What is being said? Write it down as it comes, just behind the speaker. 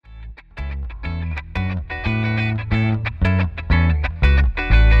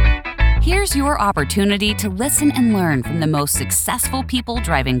Here's your opportunity to listen and learn from the most successful people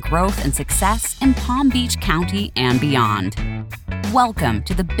driving growth and success in Palm Beach County and beyond. Welcome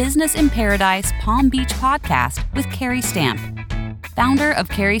to the Business in Paradise Palm Beach podcast with Carrie Stamp, founder of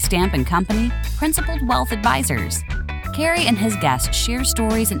Carrie Stamp & Company, Principled Wealth Advisors. Carrie and his guests share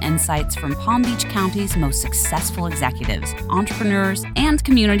stories and insights from Palm Beach County's most successful executives, entrepreneurs, and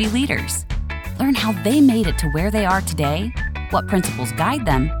community leaders. Learn how they made it to where they are today, what principles guide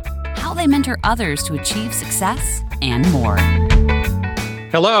them, how they mentor others to achieve success, and more.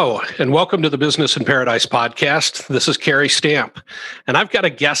 Hello, and welcome to the Business in Paradise podcast. This is Carrie Stamp, and I've got a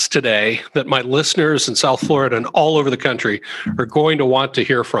guest today that my listeners in South Florida and all over the country are going to want to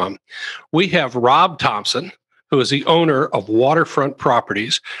hear from. We have Rob Thompson, who is the owner of Waterfront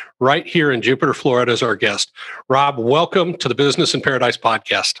Properties right here in Jupiter, Florida, as our guest. Rob, welcome to the Business in Paradise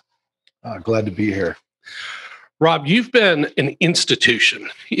podcast. Glad to be here. Rob, you've been an institution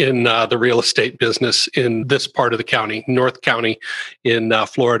in the real estate business in this part of the county, North County in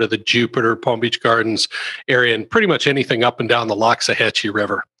Florida, the Jupiter, Palm Beach Gardens area, and pretty much anything up and down the Loxahatchee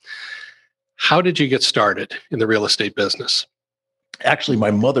River. How did you get started in the real estate business? Actually,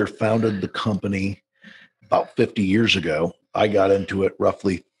 my mother founded the company about 50 years ago. I got into it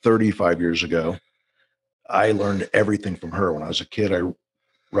roughly 35 years ago. I learned everything from her. When I was a kid, I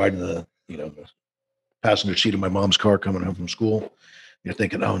ride in the passenger seat of my mom's car coming home from school. You're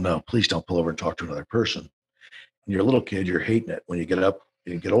thinking, oh no, please don't pull over and talk to another person. When you're a little kid, you're hating it. When you get up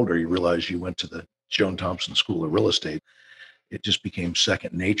and get older, you realize you went to the Joan Thompson School of Real Estate. It just became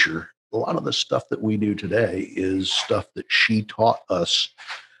second nature. A lot of the stuff that we do today is stuff that she taught us,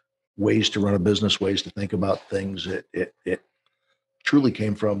 ways to run a business, ways to think about things. It truly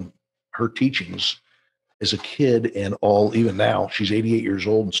came from her teachings as a kid and all. Even now, she's 88 years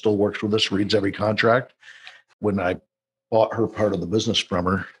old and still works with us, reads every contract. When I bought her part of the business from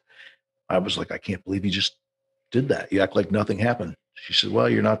her, I was like, I can't believe you just did that. You act like nothing happened. She said, well,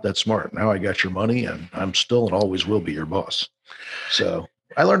 you're not that smart. Now I got your money and I'm still and always will be your boss. So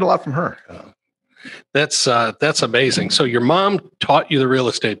I learned a lot from her. That's amazing. So your mom taught you the real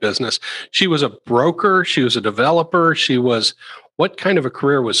estate business. She was a broker. She was a developer. What kind of a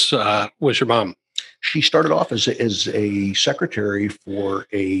career was your mom? She started off as a secretary for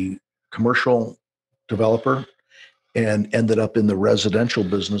a commercial developer and ended up in the residential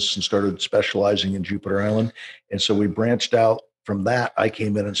business and started specializing in Jupiter Island. And so we branched out from that. I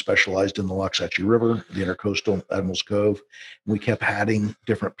came in and specialized in the Loxahatchee River, the Intercoastal, Admirals Cove. And we kept adding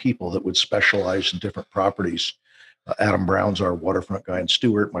different people that would specialize in different properties. Adam Brown's our waterfront guy in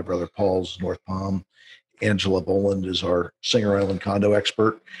Stewart. My brother Paul's North Palm. Angela Boland is our Singer Island condo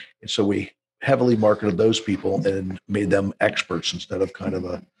expert. And so we heavily marketed those people and made them experts instead of kind of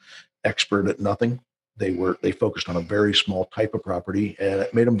a expert at nothing. They focused on a very small type of property, and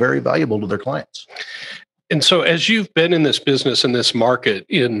it made them very valuable to their clients. And so as you've been in this business, in this market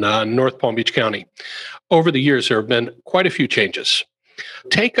in North Palm Beach County, over the years, there have been quite a few changes.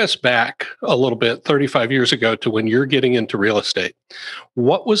 Take us back a little bit, 35 years ago, to when you're getting into real estate.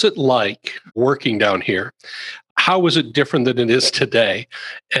 What was it like working down here? How was it different than it is today?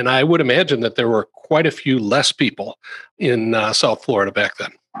 And I would imagine that there were quite a few less people in South Florida back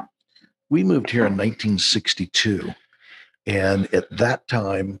then. We moved here in 1962. And at that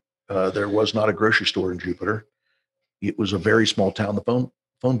time, there was not a grocery store in Jupiter. It was a very small town. The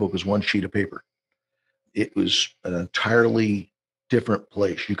phone book was one sheet of paper. It was an entirely different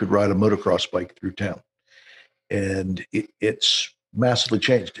place. You could ride a motocross bike through town. And it's massively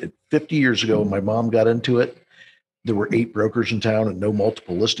changed. 50 years ago, when my mom got into it, there were 8 brokers in town and no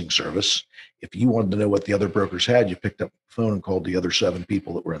multiple listing service. If you wanted to know what the other brokers had, you picked up the phone and called the other 7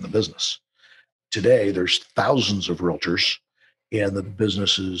 people that were in the business. Today, there's thousands of realtors, and the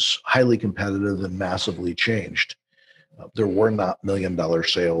business is highly competitive and massively changed. There were not $1 million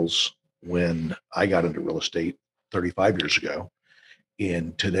sales when I got into real estate 35 years ago.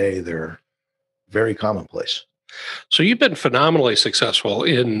 And today, they're very commonplace. So you've been phenomenally successful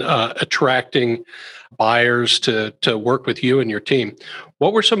in attracting buyers to work with you and your team.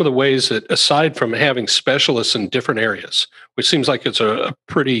 What were some of the ways that, aside from having specialists in different areas, which seems like it's a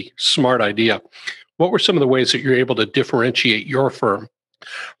pretty smart idea, what were some of the ways that you're able to differentiate your firm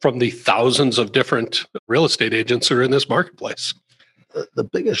from the thousands of different real estate agents that are in this marketplace? The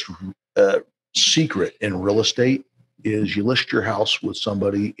biggest secret in real estate is you list your house with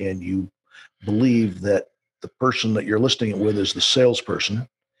somebody and you believe that the person that you're listing it with is the salesperson.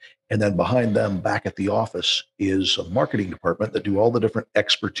 And then behind them back at the office is a marketing department that do all the different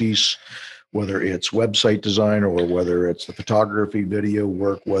expertise, whether it's website design or whether it's the photography, video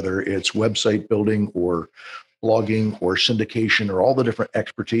work, whether it's website building or logging or syndication or all the different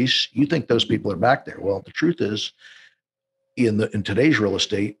expertise, you think those people are back there. Well, the truth is, in today's real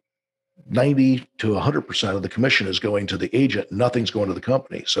estate, 90 to 100% of the commission is going to the agent. Nothing's going to the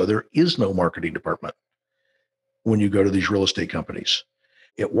company. So there is no marketing department when you go to these real estate companies.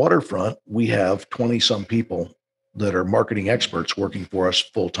 At Waterfront, we have 20 some people that are marketing experts working for us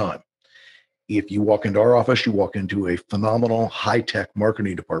full time. If you walk into our office, you walk into a phenomenal high-tech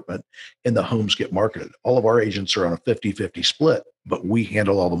marketing department, and the homes get marketed. All of our agents are on a 50-50 split, but we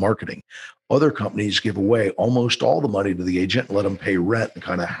handle all the marketing. Other companies give away almost all the money to the agent, let them pay rent and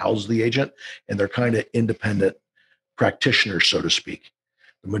kind of house the agent, and they're kind of independent practitioners, so to speak.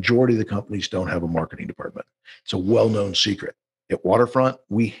 The majority of the companies don't have a marketing department. It's a well-known secret. At Waterfront,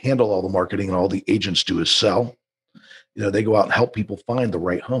 we handle all the marketing, and all the agents do is sell. They go out and help people find the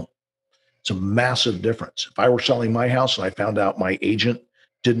right home. It's a massive difference. If I were selling my house and I found out my agent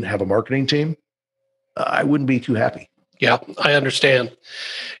didn't have a marketing team, I wouldn't be too happy. Yeah, I understand.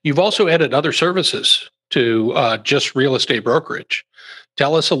 You've also added other services to just real estate brokerage.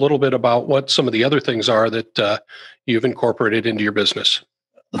 Tell us a little bit about what some of the other things are that you've incorporated into your business.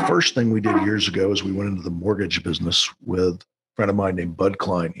 The first thing we did years ago is we went into the mortgage business with a friend of mine named Bud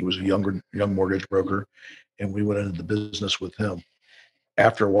Klein. He was a young mortgage broker, and we went into the business with him.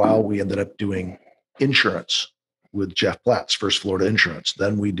 After a while, we ended up doing insurance with Jeff Platts, First Florida Insurance.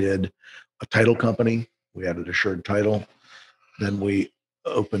 Then we did a title company. We added Assured Title. Then we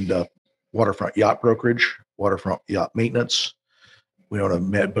opened up Waterfront Yacht Brokerage, Waterfront Yacht Maintenance. We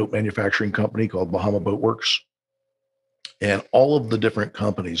own a boat manufacturing company called Bahama Boat Works. And all of the different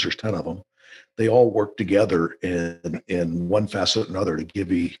companies, there's 10 of them, they all work together in one facet or another to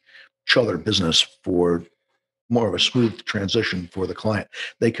give each other business for more of a smooth transition for the client.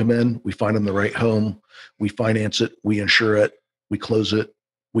 They come in, we find them the right home, we finance it, we insure it, we close it,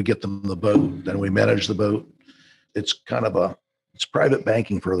 we get them the boat, then we manage the boat. It's private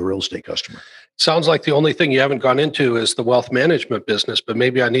banking for the real estate customer. Sounds like the only thing you haven't gone into is the wealth management business, but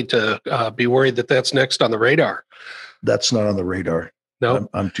maybe I need to be worried that that's next on the radar. That's not on the radar. No,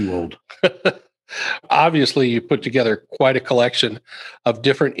 I'm too old. Obviously, you put together quite a collection of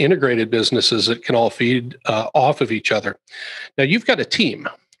different integrated businesses that can all feed off of each other. Now, you've got a team,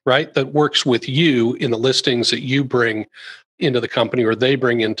 right, that works with you in the listings that you bring into the company or they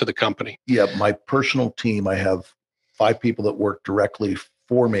bring into the company. Yeah, my personal team, I have 5 people that work directly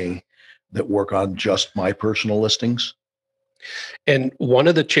for me that work on just my personal listings. And one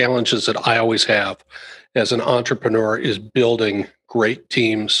of the challenges that I always have as an entrepreneur is building great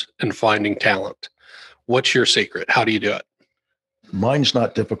teams and finding talent. What's your secret? How do you do it? Mine's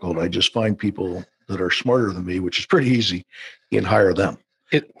not difficult. I just find people that are smarter than me, which is pretty easy, and hire them.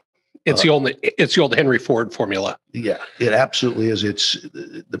 It's the old Henry Ford formula. Yeah, it absolutely is. It's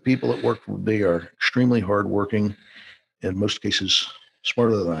the people that work for me are extremely hardworking, in most cases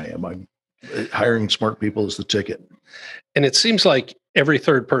smarter than I am. Hiring smart people is the ticket. And it seems like every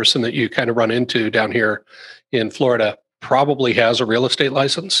third person that you kind of run into down here in Florida probably has a real estate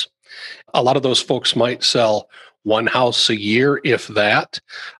license. A lot of those folks might sell one house a year, if that,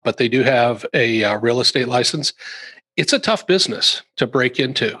 but they do have a real estate license. It's a tough business to break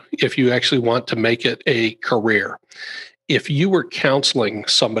into if you actually want to make it a career. If you were counseling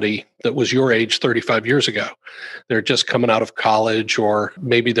somebody that was your age 35 years ago, they're just coming out of college or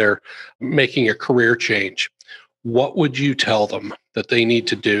maybe they're making a career change, what would you tell them that they need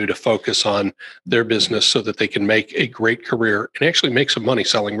to do to focus on their business so that they can make a great career and actually make some money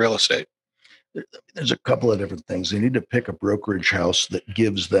selling real estate? There's a couple of different things. They need to pick a brokerage house that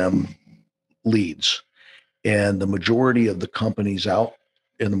gives them leads. And the majority of the companies out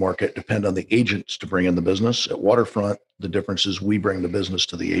in the market depend on the agents to bring in the business. At Waterfront, the difference is we bring the business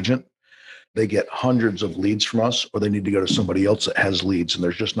to the agent. They get hundreds of leads from us, or they need to go to somebody else that has leads. And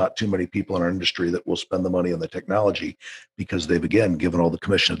there's just not too many people in our industry that will spend the money on the technology because they've, again, given all the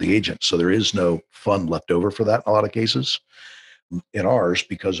commission to the agent. So there is no fund left over for that in a lot of cases. In ours,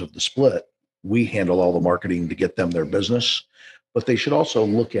 because of the split, we handle all the marketing to get them their business. But they should also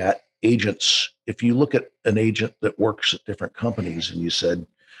look at agents. If you look at an agent that works at different companies and you said,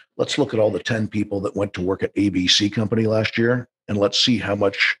 let's look at all the 10 people that went to work at ABC company last year, and let's see how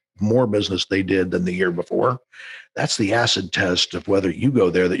much more business they did than the year before. That's the acid test of whether you go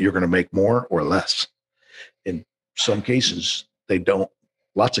there that you're going to make more or less. In some cases, they don't.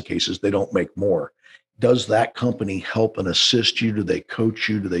 Lots of cases, they don't make more. Does that company help and assist you? Do they coach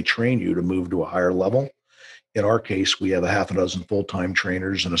you? Do they train you to move to a higher level? In our case, we have a half a dozen full-time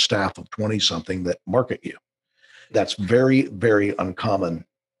trainers and a staff of 20 something that market you. That's very, very uncommon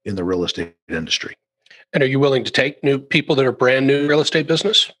in the real estate industry. And are you willing to take new people that are brand new real estate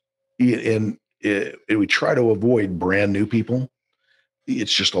business? In We try to avoid brand new people.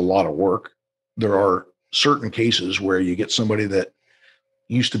 It's just a lot of work. There are certain cases where you get somebody that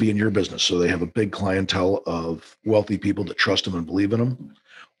used to be in your business, so they have a big clientele of wealthy people that trust them and believe in them.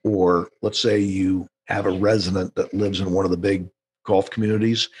 Or let's say you have a resident that lives in one of the big golf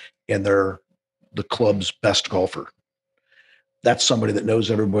communities and they're the club's best golfer. That's somebody that knows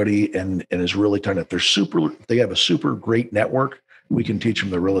everybody and is really trying to, if they have a super great network, we can teach them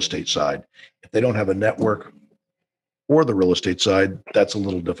the real estate side. If they don't have a network or the real estate side, that's a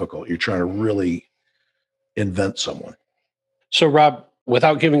little difficult. You're trying to really invent someone. So Rob,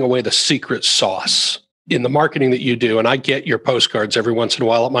 without giving away the secret sauce in the marketing that you do, and I get your postcards every once in a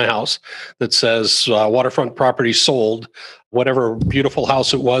while at my house that says waterfront property sold, whatever beautiful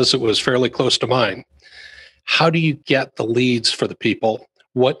house it was fairly close to mine. How do you get the leads for the people?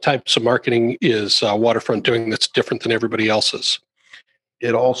 What types of marketing is Waterfront doing that's different than everybody else's?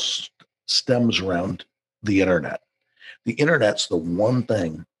 It all stems around the internet. The internet's the one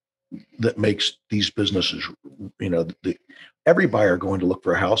thing that makes these businesses, every buyer going to look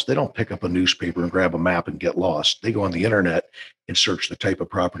for a house, they don't pick up a newspaper and grab a map and get lost. They go on the internet and search the type of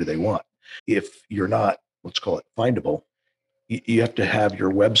property they want. If you're not, let's call it findable, you have to have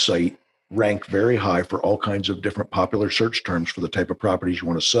your website rank very high for all kinds of different popular search terms for the type of properties you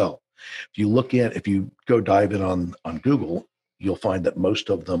want to sell. If you go dive in on Google, you'll find that most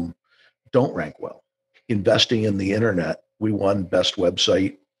of them don't rank well. Investing in the internet, we won best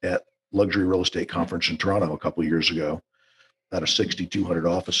website at Luxury Real Estate Conference in Toronto a couple of years ago out of 6,200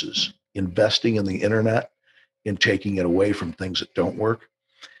 offices. Investing in the internet and taking it away from things that don't work.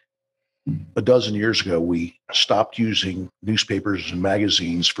 A dozen years ago, we stopped using newspapers and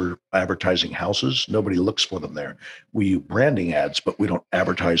magazines for advertising houses. Nobody looks for them there. We use branding ads, but we don't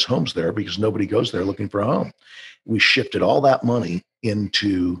advertise homes there because nobody goes there looking for a home. We shifted all that money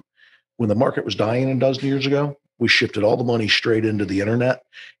into, when the market was dying a dozen years ago, we shifted all the money straight into the internet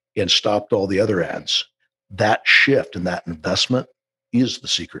and stopped all the other ads. That shift and that investment is the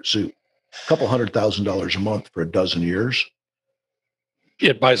secret soup. A couple $100,000 a month for a dozen years.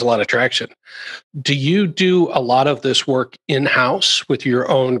 It buys a lot of traction. Do you do a lot of this work in-house with your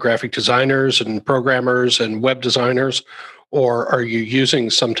own graphic designers and programmers and web designers, or are you using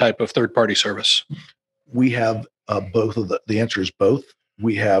some type of third-party service? We have both of the answer is both.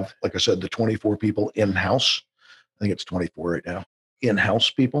 We have, like I said, the 24 people in-house. I think it's 24 right now, in-house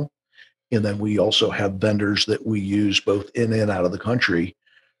people. And then we also have vendors that we use both in and out of the country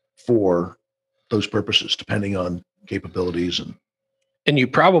for those purposes, depending on capabilities. And you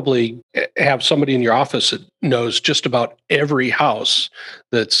probably have somebody in your office that knows just about every house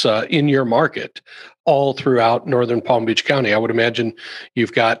that's in your market all throughout northern Palm Beach County. I would imagine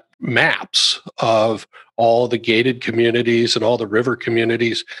you've got maps of all the gated communities and all the river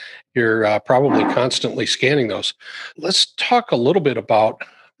communities. You're probably constantly scanning those. Let's talk a little bit about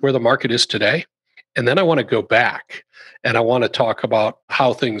where the market is today. And then I want to go back and I want to talk about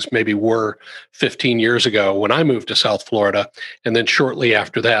how things maybe were 15 years ago when I moved to South Florida, and then shortly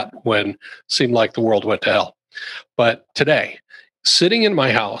after that when it seemed like the world went to hell. But today, sitting in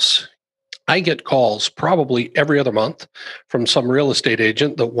my house, I get calls probably every other month from some real estate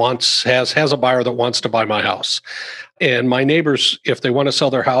agent that has a buyer that wants to buy my house. And my neighbors, if they want to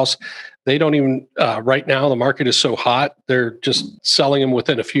sell their house, they don't even, right now, the market is so hot, they're just selling them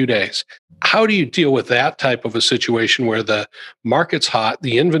within a few days. How do you deal with that type of a situation where the market's hot,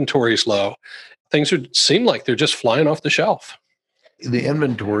 the inventory's low, things seem like they're just flying off the shelf? The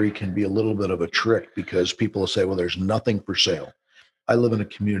inventory can be a little bit of a trick because people will say, well, there's nothing for sale. I live in a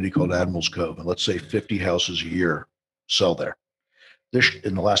community called Admirals Cove, and let's say 50 houses a year sell there.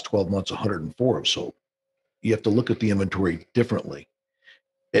 In the last 12 months, 104 have sold. You have to look at the inventory differently.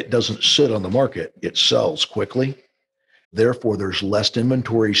 It doesn't sit on the market, it sells quickly. Therefore, there's less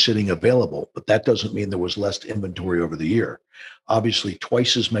inventory sitting available, but that doesn't mean there was less inventory over the year. Obviously,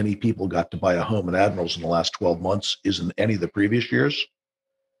 twice as many people got to buy a home in Admirals in the last 12 months as in any of the previous years.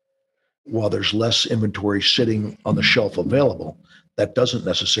 While there's less inventory sitting on the shelf available, that doesn't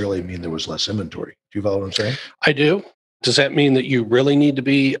necessarily mean there was less inventory. Do you follow what I'm saying? I do. Does that mean that you really need to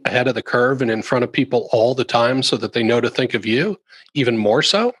be ahead of the curve and in front of people all the time so that they know to think of you, even more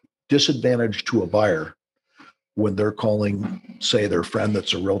so? Disadvantage to a buyer when they're calling, say, their friend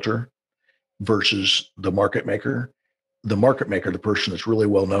that's a realtor versus the market maker. The market maker, the person that's really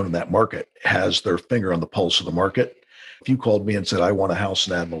well known in that market, has their finger on the pulse of the market. If you called me and said, I want a house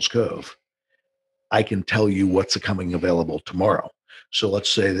in Admirals Cove, I can tell you what's coming available tomorrow. So let's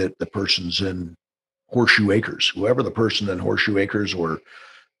say that the person's in Horseshoe Acres, whoever the person in Horseshoe Acres or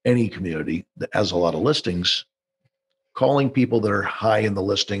any community that has a lot of listings, calling people that are high in the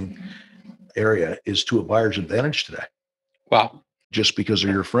listing area is to a buyer's advantage today. Wow. Just because of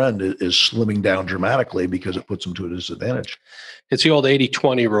your friend is slimming down dramatically because it puts them to a disadvantage. It's the old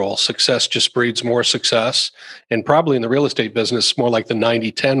 80-20 rule. Success just breeds more success. And probably in the real estate business, more like the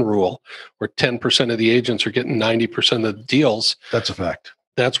 90-10 rule, where 10% of the agents are getting 90% of the deals. That's a fact.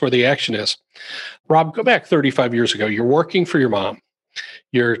 That's where the action is. Rob, go back 35 years ago. You're working for your mom.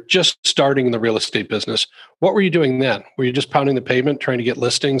 You're just starting in the real estate business. What were you doing then? Were you just pounding the pavement, trying to get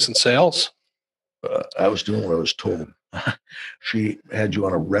listings and sales? I was doing what I was told. She had you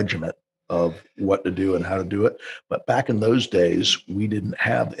on a regiment of what to do and how to do it. But back in those days, we didn't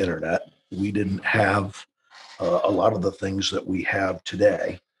have internet. We didn't have a lot of the things that we have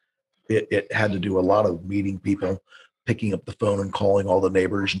today. It had to do a lot of meeting people, picking up the phone and calling all the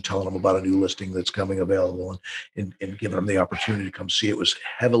neighbors and telling them about a new listing that's coming available and giving them the opportunity to come see. It was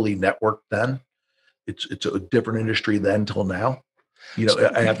heavily networked then. It's a different industry then till now. You know,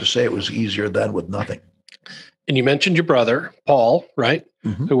 I have to say it was easier then with nothing. And you mentioned your brother, Paul, right?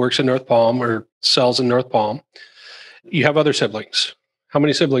 Mm-hmm. Who works in North Palm or sells in North Palm. You have other siblings. How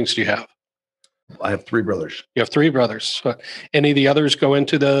many siblings do you have? I have 3 brothers. You have 3 brothers. Any of the others go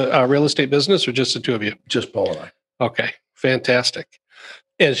into the real estate business or just the 2 of you? Just Paul and I. Okay, fantastic.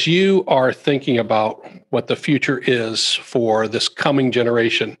 As you are thinking about what the future is for this coming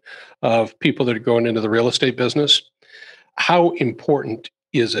generation of people that are going into the real estate business, how important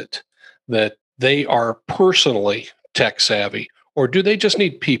is it that they are personally tech savvy, or do they just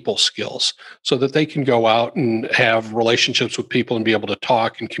need people skills so that they can go out and have relationships with people and be able to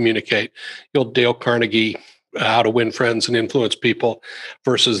talk and communicate? The old Dale Carnegie, how to win friends and influence people,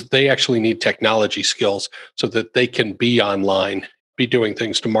 versus they actually need technology skills so that they can be online, be doing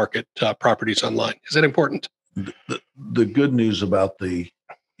things to market properties online. Is that important? The good news about the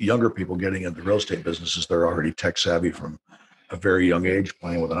younger people getting into the real estate business is they're already tech savvy from a very young age,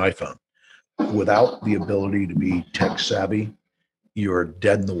 playing with an iPhone. Without the ability to be tech savvy, you're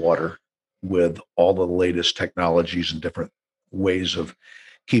dead in the water with all the latest technologies and different ways of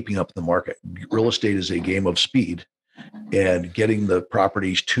keeping up the market. Real estate is a game of speed, and getting the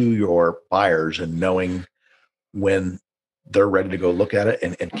properties to your buyers and knowing when they're ready to go look at it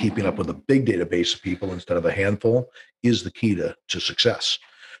and keeping up with a big database of people instead of a handful is the key to success.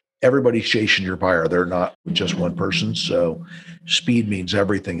 Everybody's chasing your buyer. They're not just one person. So speed means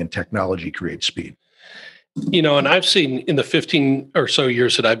everything, and technology creates speed. You know, and I've seen in the 15 or so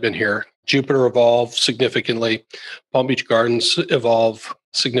years that I've been here, Jupiter evolve significantly, Palm Beach Gardens evolve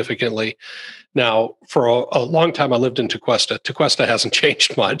significantly. Now, for a long time, I lived in Tequesta. Tequesta hasn't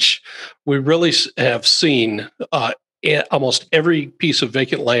changed much. We really have seen almost every piece of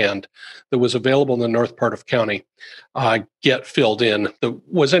vacant land that was available in the north part of county get filled in that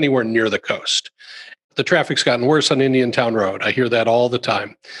was anywhere near the coast. The traffic's gotten worse on Indiantown Road. I hear that all the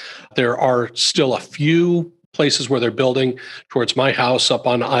time. There are still a few places where they're building towards my house up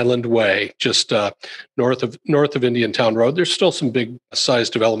on Island Way, just north of Indiantown Road. There's still some big size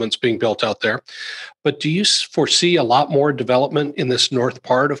developments being built out there. But do you foresee a lot more development in this north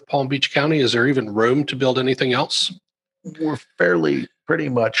part of Palm Beach County? Is there even room to build anything else? We're pretty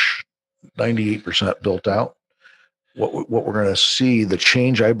much 98% built out. What we're going to see, the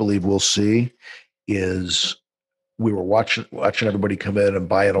change I believe we'll see, is we were watching everybody come in and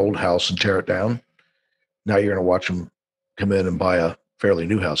buy an old house and tear it down. Now you're going to watch them come in and buy a fairly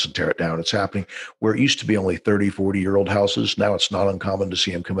new house and tear it down. It's happening where it used to be only 30, 40-year-old houses. Now it's not uncommon to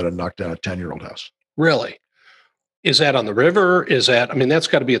see them come in and knock down a 10-year-old house. Really? Is that on the river? That's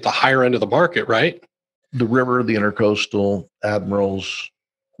got to be at the higher end of the market, right? The river, the Intercoastal, Admirals.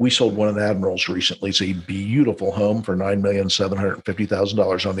 We sold one of the Admirals recently. It's a beautiful home for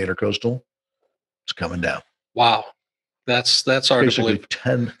 $9,750,000 on the Intercoastal. It's coming down. Wow. That's hard basically to believe.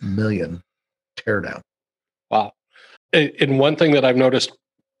 $10 million tear down. Wow. And one thing that I've noticed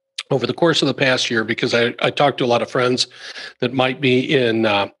over the course of the past year, because I talked to a lot of friends that might be in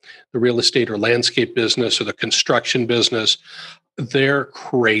the real estate or landscape business or the construction business, they're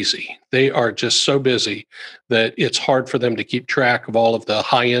crazy. They are just so busy that it's hard for them to keep track of all of the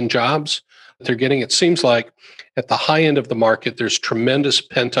high-end jobs that they're getting. It seems like at the high end of the market, there's tremendous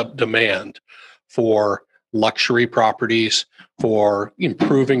pent-up demand for luxury properties, for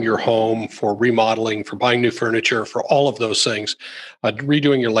improving your home, for remodeling, for buying new furniture, for all of those things.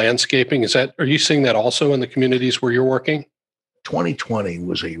 Redoing your landscaping, are you seeing that also in the communities where you're working? 2020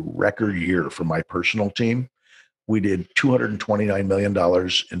 was a record year for my personal team. We did $229 million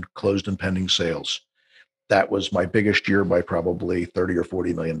in closed and pending sales. That was my biggest year by probably $30 or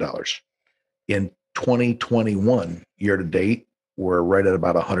 $40 million. In 2021, year to date, we're right at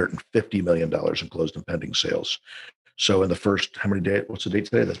about $150 million in closed and pending sales. So in the first, how many days? What's the date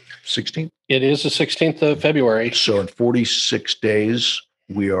today? The 16th? It is the 16th of February. So in 46 days,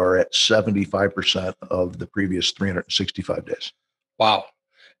 we are at 75% of the previous 365 days. Wow.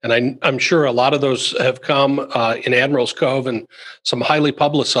 And I'm sure a lot of those have come in Admiral's Cove and some highly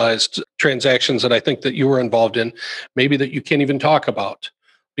publicized transactions that I think that you were involved in, maybe that you can't even talk about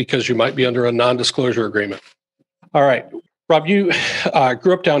because you might be under a non-disclosure agreement. All right. Rob, you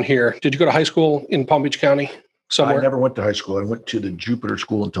grew up down here. Did you go to high school in Palm Beach County somewhere? I never went to high school. I went to the Jupiter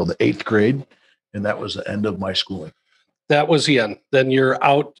School until the 8th grade, and that was the end of my schooling. That was the end. Then you're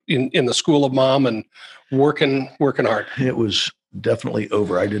out in the school of mom and working hard. It was definitely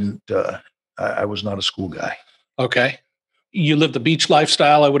over. I was not a school guy. Okay. You lived the beach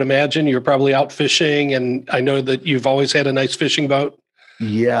lifestyle, I would imagine. You're probably out fishing, and I know that you've always had a nice fishing boat.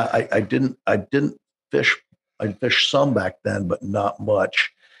 Yeah, I didn't fish. I fished some back then, but not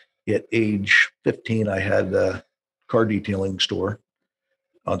much. At age 15, I had a car detailing store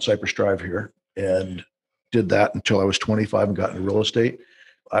on Cypress Drive here and did that until I was 25 and got into real estate.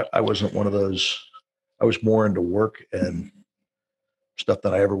 I wasn't one of those. I was more into work and stuff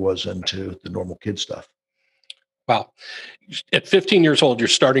than I ever was into the normal kid stuff. Wow. At 15 years old, you're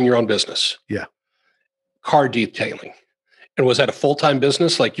starting your own business. Yeah. Car detailing. And was that a full-time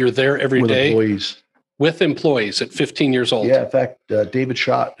business? Like you're there every With day? Employees. With employees at 15 years old? Yeah. In fact, David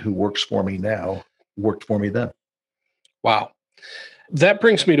Schott, who works for me now, worked for me then. Wow. That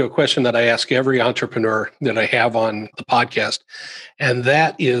brings me to a question that I ask every entrepreneur that I have on the podcast. And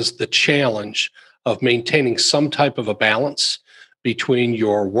that is the challenge of maintaining some type of a balance between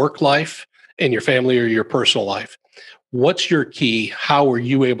your work life and your family or your personal life. What's your key? How are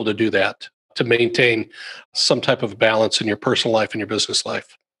you able to do that to maintain some type of balance in your personal life and your business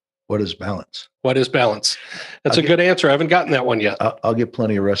life? What is balance? What is balance? That's a good answer. I haven't gotten that one yet. I'll get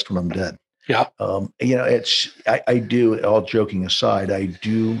plenty of rest when I'm dead. Yeah. I do, all joking aside, I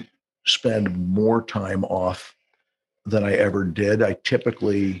do spend more time off than I ever did. I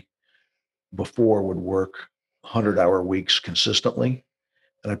typically before would work 100-hour weeks consistently.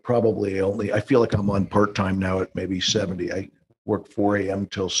 And I feel like I'm on part-time now at maybe 70. I work 4 a.m.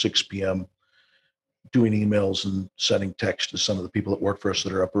 till 6 p.m. doing emails and sending text to some of the people that work for us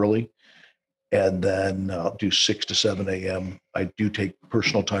that are up early. And then I'll do 6 to 7 a.m. I do take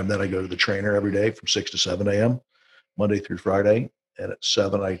personal time. Then I go to the trainer every day from 6 to 7 a.m., Monday through Friday. And at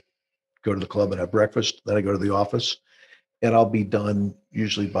 7, I go to the club and have breakfast. Then I go to the office. And I'll be done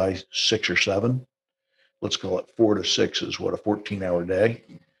usually by 6 or 7. Let's call it 4 to 6 is what, a 14-hour day,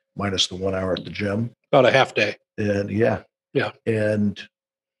 minus the 1 hour at the gym. About a half day. And yeah. And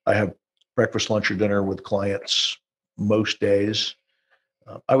I have breakfast, lunch, or dinner with clients most days.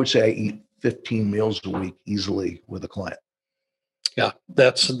 I would say I eat 15 meals a week easily with a client. Yeah,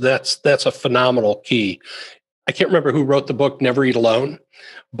 that's a phenomenal key. I can't remember who wrote the book, Never Eat Alone,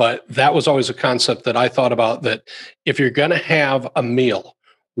 but that was always a concept that I thought about, that if you're going to have a meal,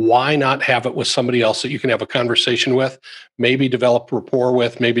 why not have it with somebody else that you can have a conversation with, maybe develop rapport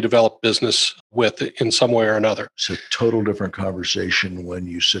with, maybe develop business with in some way or another. It's a total different conversation when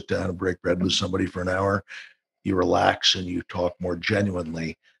you sit down and break bread with somebody for an hour. You relax and you talk more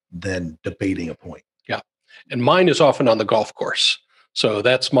genuinely than debating a point. Yeah. And mine is often on the golf course. So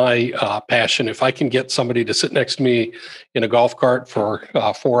that's my passion. If I can get somebody to sit next to me in a golf cart for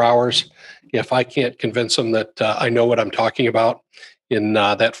 4 hours, if I can't convince them that I know what I'm talking about in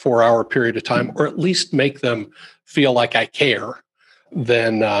that 4-hour period of time, or at least make them feel like I care,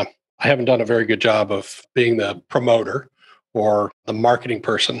 then I haven't done a very good job of being the promoter or the marketing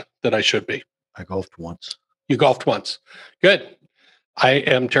person that I should be. I golfed once. You golfed once. Good. I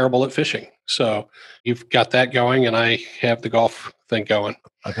am terrible at fishing. So you've got that going, and I have the golf thing going.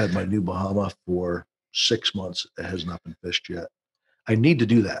 I've had my new Bahama for 6 months. It has not been fished yet. I need to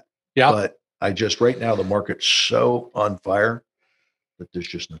do that. Yeah. But right now, the market's so on fire that there's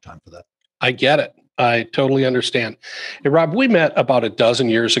just no time for that. I get it. I totally understand. Hey, Rob, we met about a dozen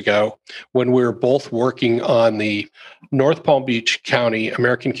years ago when we were both working on the North Palm Beach County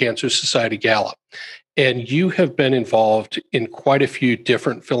American Cancer Society Gala. And you have been involved in quite a few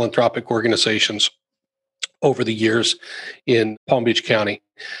different philanthropic organizations over the years in Palm Beach County.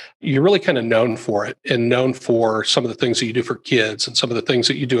 You're really kind of known for it, and known for some of the things that you do for kids and some of the things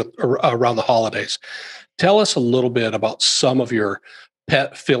that you do around the holidays. Tell us a little bit about some of your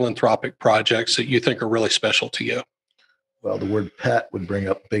pet philanthropic projects that you think are really special to you. Well, the word pet would bring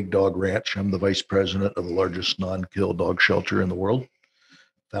up Big Dog Ranch. I'm the vice president of the largest non-kill dog shelter in the world,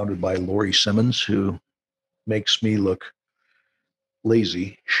 founded by Lori Simmons, who makes me look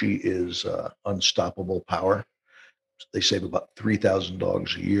lazy. She is unstoppable power. They save about 3,000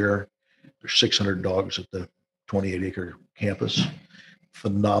 dogs a year. There's 600 dogs at the 28-acre campus.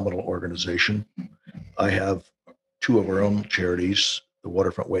 Phenomenal organization. I have two of our own charities, the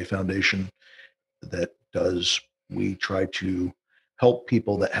Waterfront Way Foundation, we try to help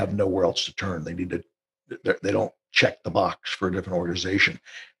people that have nowhere else to turn. They don't check the box for a different organization.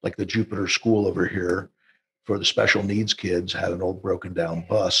 Like the Jupiter School over here for the special needs kids had an old broken down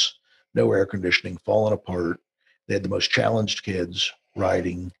bus, no air conditioning, falling apart. They had the most challenged kids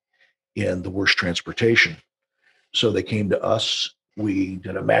riding in the worst transportation. So they came to us. We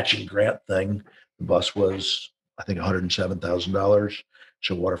did a matching grant thing. The bus was, I think, $107,000.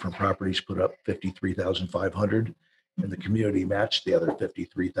 So Waterfront Properties put up $53,500, and the community matched the other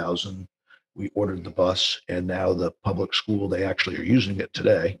 $53,000. We ordered the bus, and now the public school, they actually are using it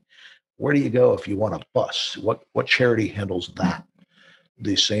today. Where do you go if you want a bus? What charity handles that?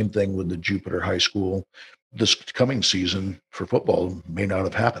 The same thing with the Jupiter High School. This coming season for football may not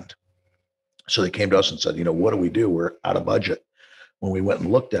have happened. So they came to us and said, what do we do? We're out of budget. When we went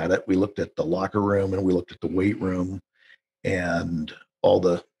and looked at it, we looked at the locker room and we looked at the weight room and all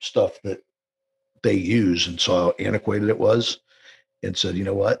the stuff that they use and saw how antiquated it was, and said, you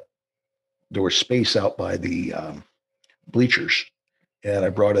know what? There was space out by the bleachers. And I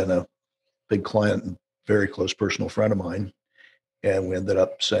brought in a big client and very close personal friend of mine. And we ended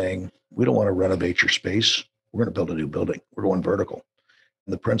up saying, we don't want to renovate your space. We're going to build a new building. We're going vertical.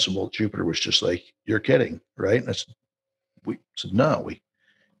 And the principal at Jupiter was just like, you're kidding, right? And we said, no, we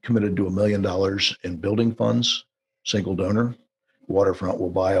committed to $1 million in building funds, single donor. Waterfront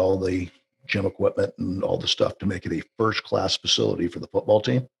will buy all the gym equipment and all the stuff to make it a first-class facility for the football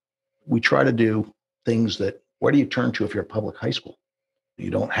team. We try to do things that, where do you turn to if you're a public high school? You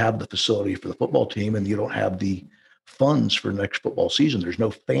don't have the facility for the football team and you don't have the funds for next football season. There's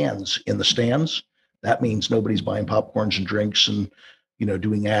no fans in the stands. That means nobody's buying popcorns and drinks and,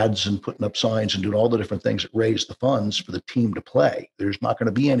 doing ads and putting up signs and doing all the different things that raise the funds for the team to play. There's not going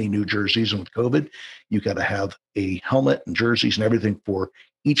to be any new jerseys. And with COVID, you got to have a helmet and jerseys and everything for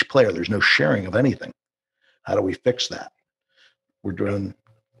each player. There's no sharing of anything. How do we fix that? We're doing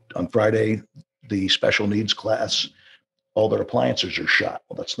on Friday, the special needs class, all their appliances are shot.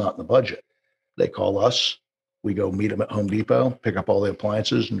 Well, that's not in the budget. They call us. We go meet them at Home Depot, pick up all the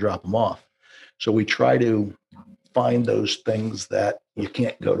appliances and drop them off. So we try to find those things that you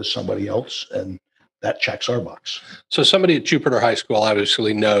can't go to somebody else, and that checks our box. So somebody at Jupiter High School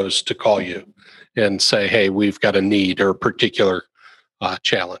obviously knows to call you and say, hey, we've got a need or a particular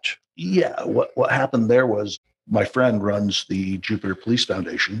challenge. Yeah. What happened there was my friend runs the Jupiter Police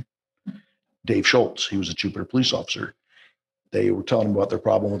Foundation, Dave Schultz. He was a Jupiter police officer. They were telling him about their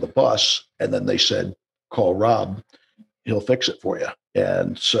problem with the bus, and then they said, call Rob, he'll fix it for you.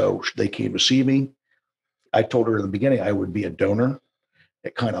 And so they came to see me. I told her in the beginning I would be a donor.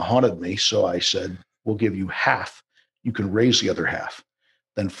 It kind of haunted me. So I said, we'll give you half. You can raise the other half.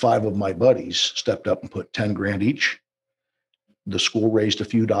 Then 5 of my buddies stepped up and put 10 grand each. The school raised a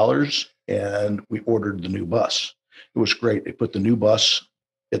few dollars and we ordered the new bus. It was great. They put the new bus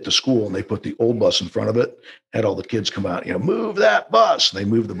at the school and they put the old bus in front of it, had all the kids come out, move that bus. And they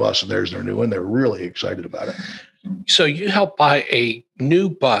moved the bus and there's their new one. They're really excited about it. So you helped buy a new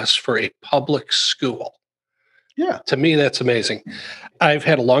bus for a public school. Yeah. To me, that's amazing. I've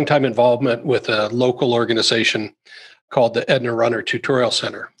had a long time involvement with a local organization called the Edna Runner Tutorial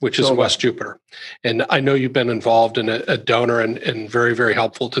Center, which is in West Jupiter. And I know you've been involved in a donor and very, very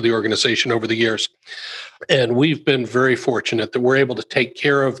helpful to the organization over the years. And we've been very fortunate that we're able to take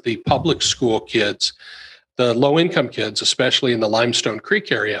care of the public school kids, the low-income kids, especially in the Limestone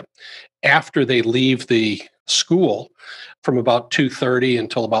Creek area, after they leave the school from about 2:30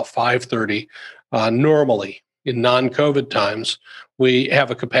 until about 5:30. Normally, in non-COVID times, we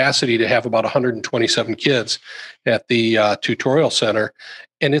have a capacity to have about 127 kids at the tutorial center.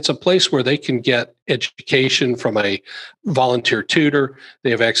 And it's a place where they can get education from a volunteer tutor.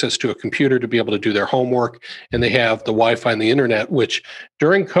 They have access to a computer to be able to do their homework. And they have the Wi-Fi and the internet, which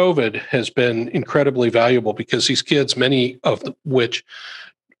during COVID has been incredibly valuable because these kids, many of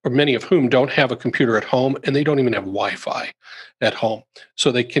whom don't have a computer at home, and they don't even have Wi-Fi at home.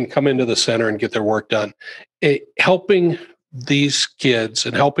 So they can come into the center and get their work done. Helping these kids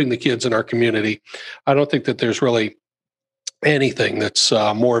and helping the kids in our community, I don't think that there's really anything that's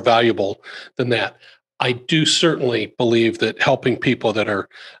more valuable than that. I do certainly believe that helping people that are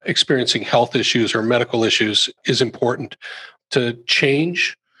experiencing health issues or medical issues is important to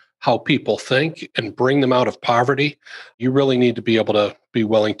change how people think and bring them out of poverty. You really need to be able to be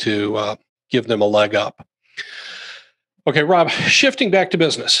willing to give them a leg up. Okay, Rob, shifting back to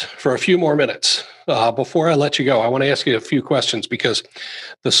business for a few more minutes. Before I let you go, I want to ask you a few questions because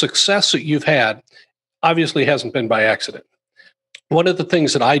the success that you've had, obviously hasn't been by accident. One of the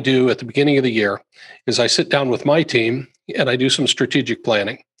things that I do at the beginning of the year is I sit down with my team and I do some strategic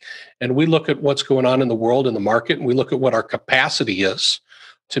planning. And we look at what's going on in the world, in the market, and we look at what our capacity is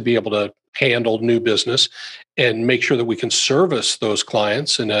to be able to handle new business and make sure that we can service those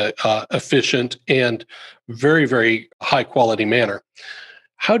clients in a efficient and very, very high quality manner.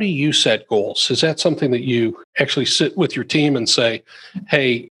 How do you set goals? Is that something that you actually sit with your team and say,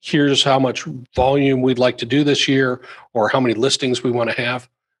 hey, here's how much volume we'd like to do this year, or how many listings we want to have?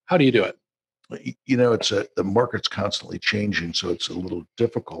 How do you do it? The market's constantly changing, so it's a little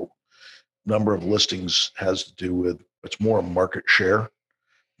difficult. Number of listings has to do with, it's more market share.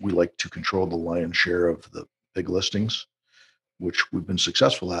 We like to control the lion's share of the big listings, which we've been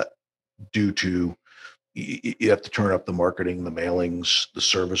successful at due to you have to turn up the marketing, the mailings, the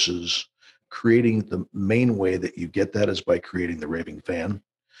services. Creating the main way that you get that is by creating the raving fan.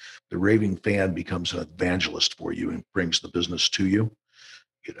 The raving fan becomes an evangelist for you and brings the business to you.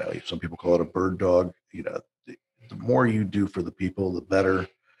 Some people call it a bird dog. The more you do for the people, the better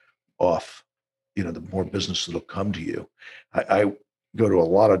off, the more business that'll come to you. I go to a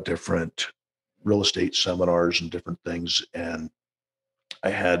lot of different real estate seminars and different things, and I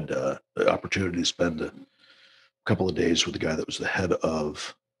had the opportunity to spend a couple of days with the guy that was the head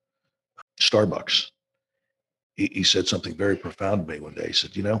of Starbucks. He said something very profound to me one day. He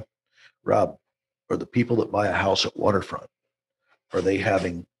said, Rob, are the people that buy a house at Waterfront, are they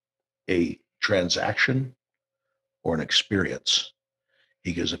having a transaction or an experience?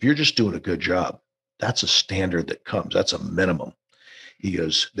 He goes, if you're just doing a good job, that's a standard that comes. That's a minimum. He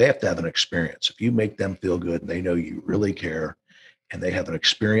goes, they have to have an experience. If you make them feel good and they know you really care and they have an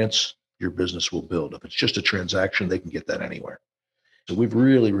experience, your business will build. If it's just a transaction, they can get that anywhere. So we've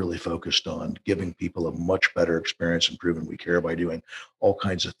really, really focused on giving people a much better experience and proving we care by doing all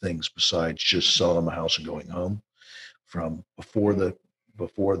kinds of things besides just selling them a house and going home. From before the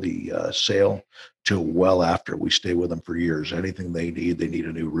sale to well after, we stay with them for years. Anything they need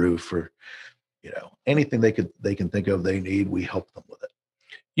a new roof, or anything they can think of they need, we help them with it.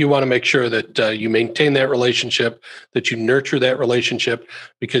 You want to make sure that you maintain that relationship, that you nurture that relationship,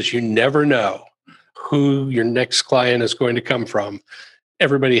 because you never know who your next client is going to come from.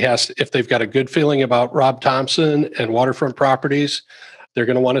 Everybody has to, if they've got a good feeling about Rob Thompson and Waterfront Properties, they're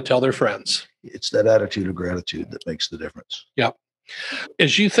going to want to tell their friends. It's that attitude of gratitude that makes the difference. Yep.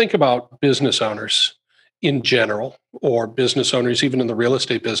 As you think about business owners in general, or business owners even in the real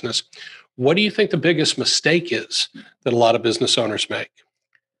estate business, what do you think the biggest mistake is that a lot of business owners make?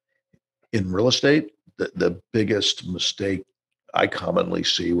 In real estate, the biggest mistake I commonly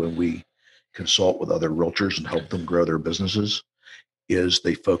see when we consult with other realtors and help them grow their businesses is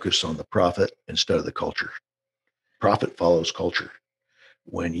they focus on the profit instead of the culture. Profit follows culture.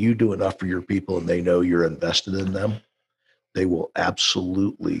 When you do enough for your people and they know you're invested in them, they will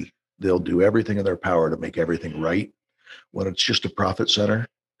they'll do everything in their power to make everything right. When it's just a profit center,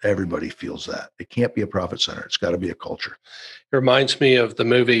 everybody feels that. It can't be a profit center. It's got to be a culture. It reminds me of the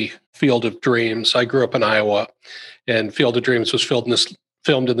movie Field of Dreams. I grew up in Iowa, and Field of Dreams was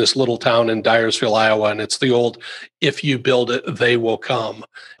filmed in this little town in Dyersville, Iowa. And it's the old, if you build it, they will come.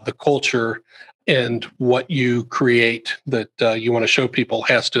 The culture and what you create that you want to show people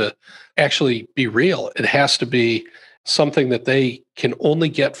has to actually be real. It has to be something that they can only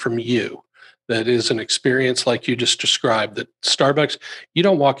get from you. That is an experience like you just described. That Starbucks, you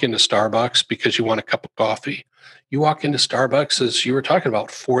don't walk into Starbucks because you want a cup of coffee. You walk into Starbucks, as you were talking about,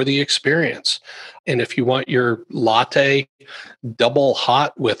 for the experience. And if you want your latte double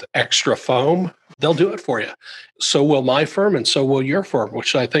hot with extra foam, they'll do it for you. So will my firm, and so will your firm,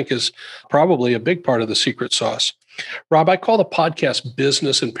 which I think is probably a big part of the secret sauce. Rob, I call the podcast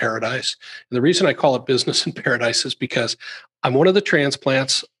Business in Paradise. And the reason I call it Business in Paradise is because I'm one of the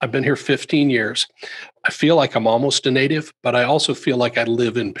transplants. I've been here 15 years. I feel like I'm almost a native, but I also feel like I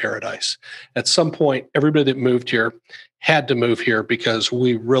live in paradise. At some point, everybody that moved here had to move here because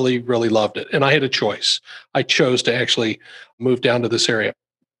we really, really loved it. And I had a choice. I chose to actually move down to this area.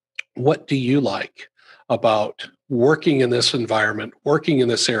 What do you like about working in this environment, working in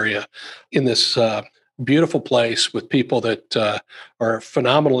this area, in this beautiful place with people that are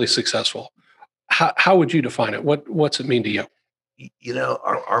phenomenally successful? How would you define it? What's it mean to you?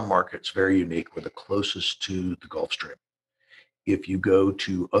 Our market's very unique. We're the closest to the Gulf Stream. If you go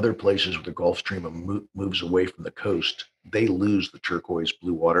to other places where the Gulf Stream moves away from the coast, they lose the turquoise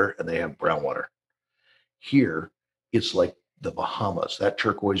blue water and they have brown water. Here, it's like the Bahamas, that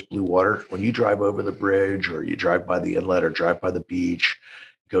turquoise blue water. When you drive over the bridge or you drive by the inlet or drive by the beach,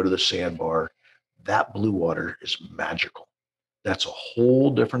 go to the sandbar, that blue water is magical. That's a whole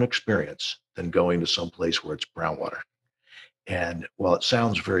different experience than going to some place where it's brown water. And while it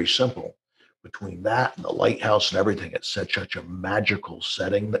sounds very simple, between that and the lighthouse and everything, it's such a magical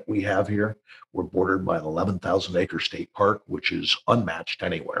setting that we have here. We're bordered by an 11,000 acre state park, which is unmatched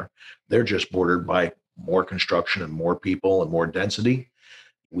anywhere. They're just bordered by more construction and more people and more density.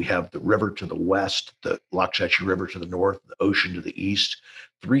 We have the river to the west, the Loxahatchee River to the north, the ocean to the east.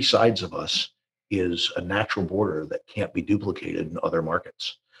 Three sides of us is a natural border that can't be duplicated in other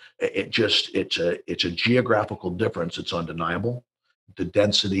markets. It's a geographical difference. It's undeniable. The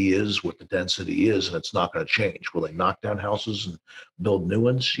density is what the density is, and it's not going to change. Will they knock down houses and build new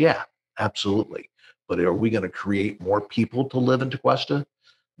ones? Yeah, absolutely. But are we going to create more people to live in Tequesta?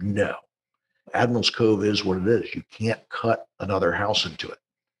 No. Admiral's Cove is what it is. You can't cut another house into it.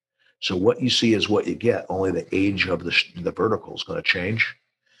 So what you see is what you get. Only the age of the vertical is going to change.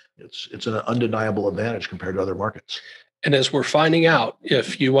 It's an undeniable advantage compared to other markets. And as we're finding out,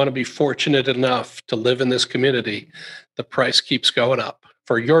 if you want to be fortunate enough to live in this community, the price keeps going up.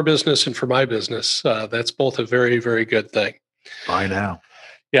 For your business and for my business, that's both a very, very good thing. Buy now.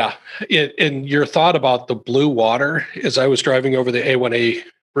 Yeah. And your thought about the blue water, as I was driving over the A1A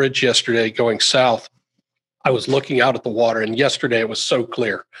bridge yesterday going south, I was looking out at the water, and yesterday it was so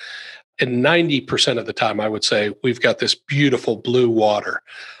clear. And 90% of the time, I would say, we've got this beautiful blue water.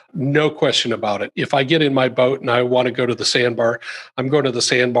 No question about it. If I get in my boat and I want to go to the sandbar, I'm going to the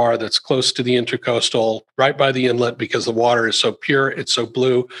sandbar that's close to the Intercoastal, right by the inlet, because the water is so pure, it's so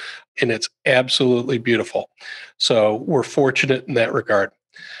blue, and it's absolutely beautiful. So we're fortunate in that regard.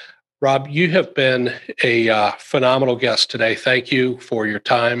 Rob, you have been a phenomenal guest today. Thank you for your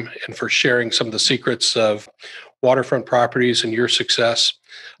time and for sharing some of the secrets of waterfront properties and your success.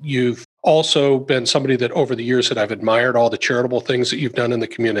 You've also been somebody that over the years that I've admired all the charitable things that you've done in the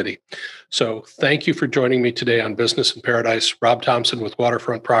community. So thank you for joining me today on Business in Paradise. Rob Thompson with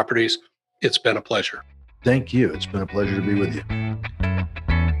Waterfront Properties. It's been a pleasure. Thank you. It's been a pleasure to be with you.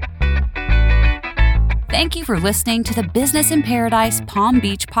 Thank you for listening to the Business in Paradise Palm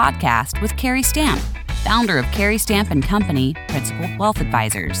Beach podcast with Carrie Stamp, founder of Carrie Stamp & Company, Principal Wealth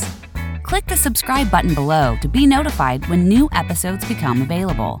Advisors. Click the subscribe button below to be notified when new episodes become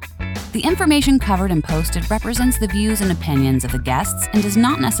available. The information covered and posted represents the views and opinions of the guests and does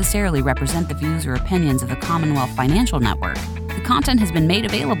not necessarily represent the views or opinions of the Commonwealth Financial Network. The content has been made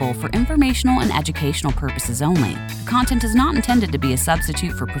available for informational and educational purposes only. The content is not intended to be a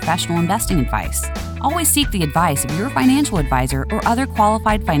substitute for professional investing advice. Always seek the advice of your financial advisor or other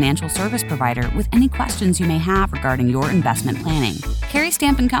qualified financial service provider with any questions you may have regarding your investment planning. Carrie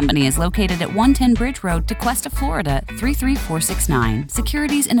Stamp & Company is located at 110 Bridge Road, Tequesta, Florida, 33469.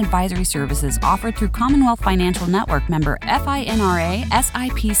 Securities and advisory services offered through Commonwealth Financial Network member FINRA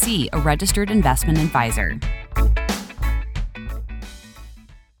SIPC, a registered investment advisor.